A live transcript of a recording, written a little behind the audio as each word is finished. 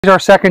Our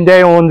second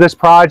day on this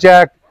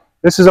project.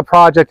 This is a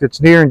project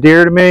that's near and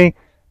dear to me,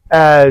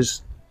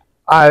 as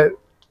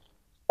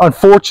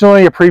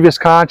unfortunately a previous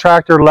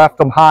contractor left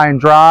them high and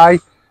dry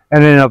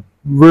and in a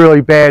really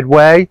bad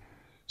way.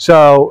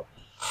 So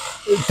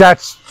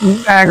that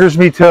angers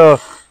me to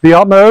the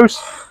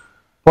utmost,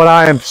 but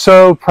I am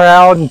so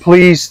proud and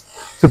pleased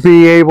to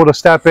be able to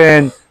step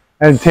in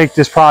and take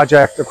this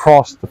project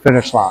across the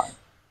finish line.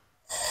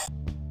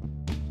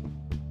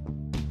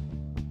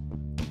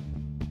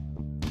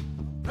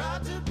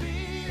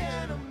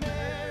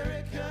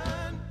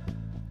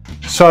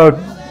 So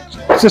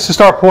just to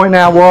start pointing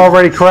out, we're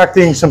already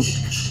correcting some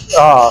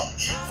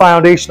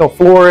foundational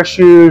floor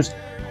issues.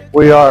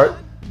 We are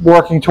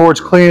working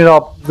towards cleaning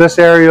up this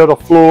area of the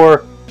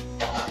floor.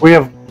 We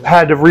have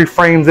had to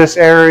reframe this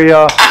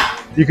area.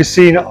 You can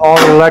see all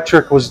the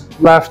electric was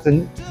left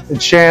in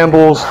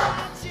shambles.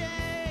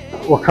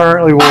 We'll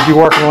be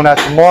working on that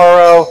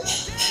tomorrow.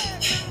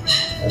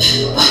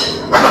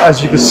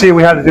 As you can see,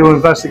 we had to do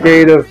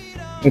investigative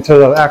into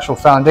the actual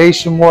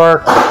foundation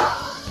work.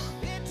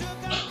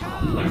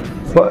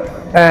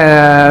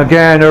 And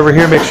again, over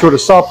here, make sure the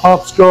sub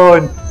pump's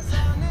good. And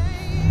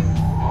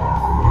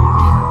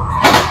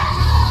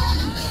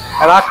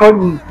I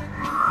couldn't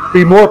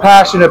be more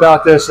passionate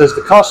about this, as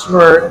the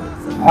customer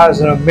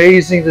has an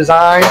amazing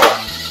design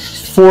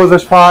for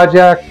this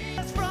project.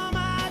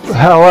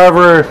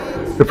 However,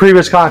 the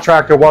previous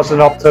contractor wasn't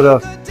up to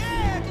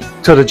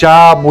the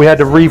job. We had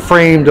to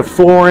reframe the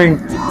flooring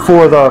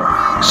for the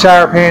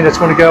shower pan that's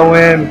going to go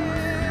in.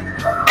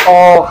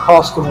 All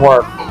custom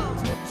work.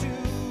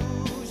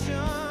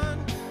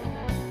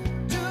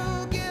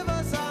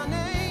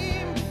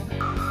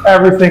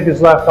 Everything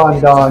is left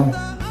undone.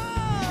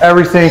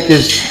 Everything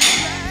is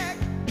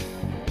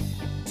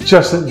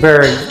just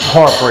very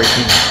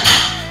heartbreaking.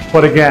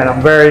 But again,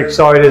 I'm very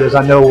excited, as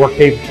I know we're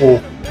capable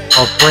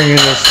of bringing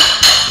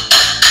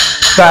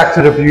this back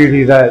to the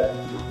beauty that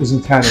is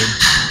intended.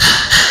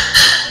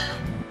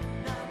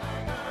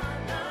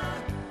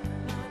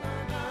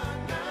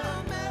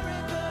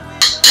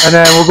 And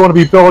then we're going to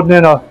be building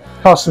in a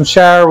custom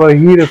shower with a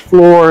heated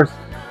floor,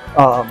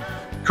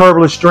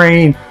 curbless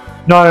drain.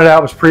 None of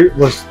that was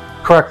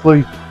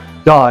correctly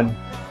done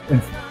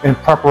in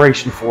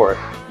preparation for it.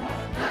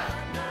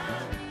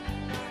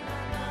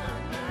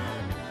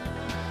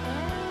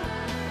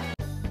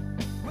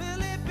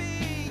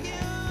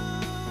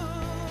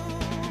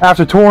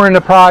 After touring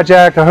the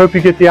project, I hope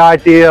you get the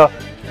idea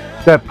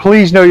that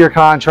please know your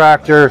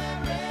contractor.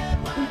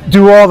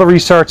 Do all the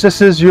research.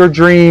 This is your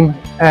dream,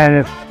 and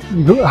if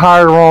you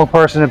hire the wrong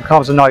person, it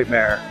becomes a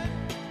nightmare.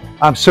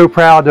 I'm so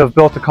proud to have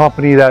built a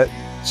company that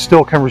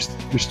still can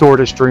restore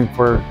this dream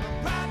for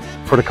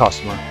the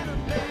customer.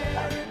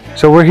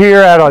 So we're here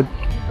at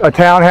a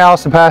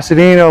townhouse in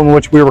Pasadena, in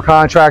which we were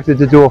contracted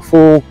to do a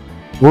full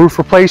roof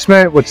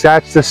replacement, which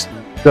that's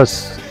the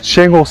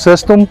shingle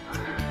system.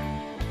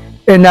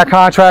 In that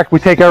contract, we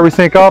take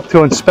everything up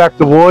to inspect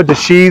the wood, the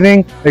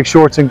sheathing, make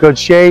sure it's in good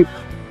shape.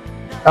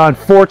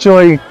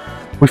 Unfortunately,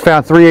 we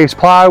found 3/8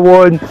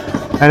 plywood,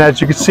 and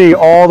as you can see,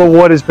 all the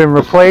wood has been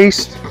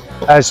replaced,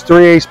 as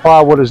 3/8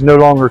 plywood is no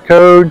longer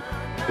code.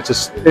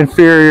 It's an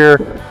inferior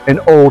and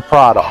old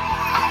product.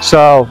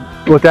 So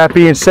with that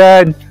being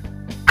said,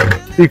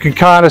 you can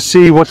kind of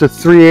see what the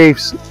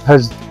 3/8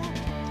 has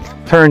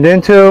turned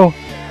into.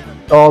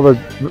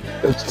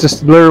 It's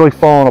just literally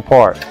falling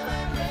apart.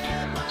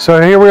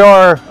 So here we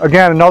are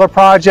again, another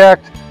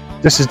project.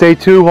 This is day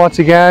 2 once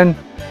again,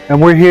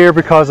 and we're here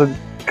because the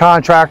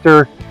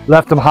contractor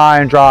left them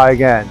high and dry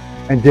again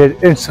and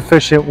did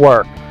insufficient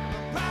work.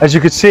 As you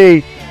can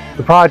see,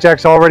 the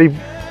project's already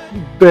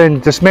been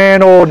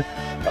dismantled.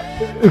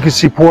 You can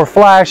see poor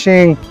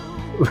flashing,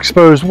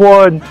 exposed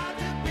wood.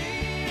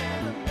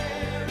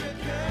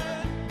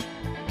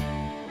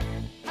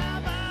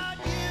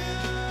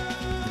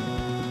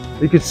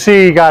 You can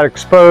see you got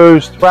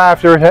exposed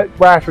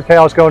rafter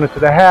tails going into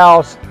the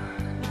house.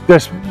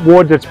 This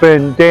wood that's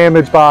been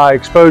damaged by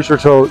exposure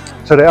to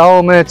the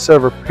elements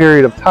over a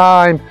period of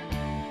time.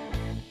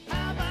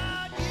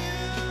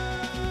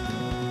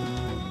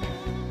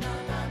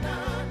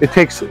 It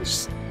takes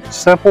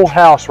simple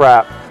house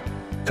wrap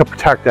to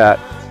protect that.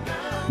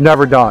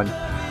 Never done.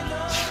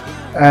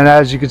 And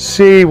as you can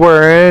see,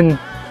 we're in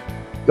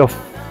the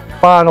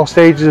final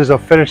stages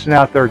of finishing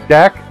out their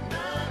deck.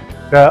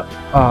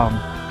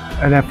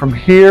 And then from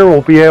here,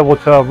 we'll be able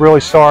to really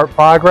start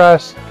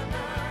progress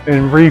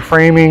in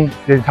reframing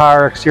the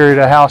entire exterior of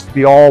the house to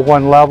be all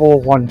one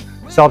level, one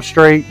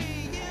substrate,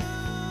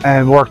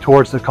 and work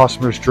towards the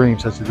customer's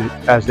dreams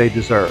as they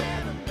deserve.